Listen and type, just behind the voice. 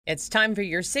It's time for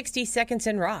your 60 Seconds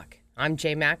in Rock. I'm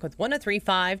J Mac with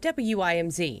 1035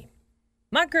 WIMZ.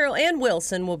 My girl Ann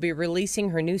Wilson will be releasing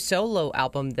her new solo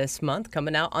album this month,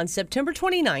 coming out on September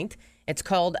 29th. It's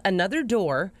called Another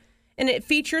Door, and it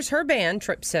features her band,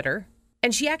 Trip Sitter.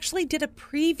 And she actually did a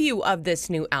preview of this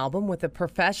new album with a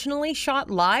professionally shot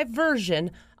live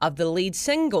version of the lead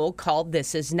single called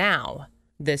This Is Now.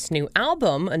 This new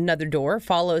album, Another Door,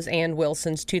 follows Ann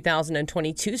Wilson's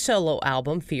 2022 solo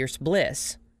album, Fierce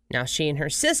Bliss. Now, she and her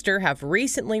sister have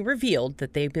recently revealed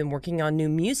that they've been working on new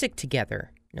music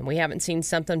together. And we haven't seen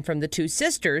something from the two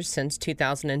sisters since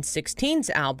 2016's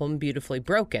album, Beautifully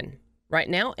Broken. Right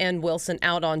now, Ann Wilson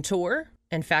out on tour.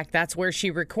 In fact, that's where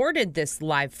she recorded this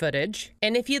live footage.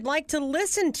 And if you'd like to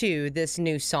listen to this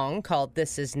new song called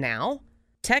This Is Now,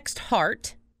 text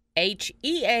HEART,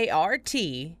 HEART,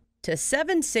 to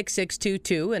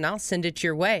 76622 and I'll send it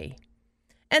your way.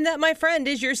 And that, my friend,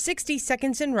 is your 60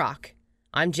 Seconds in Rock.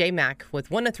 I'm J Mac with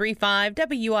 1035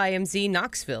 WIMZ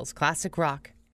Knoxville's Classic Rock.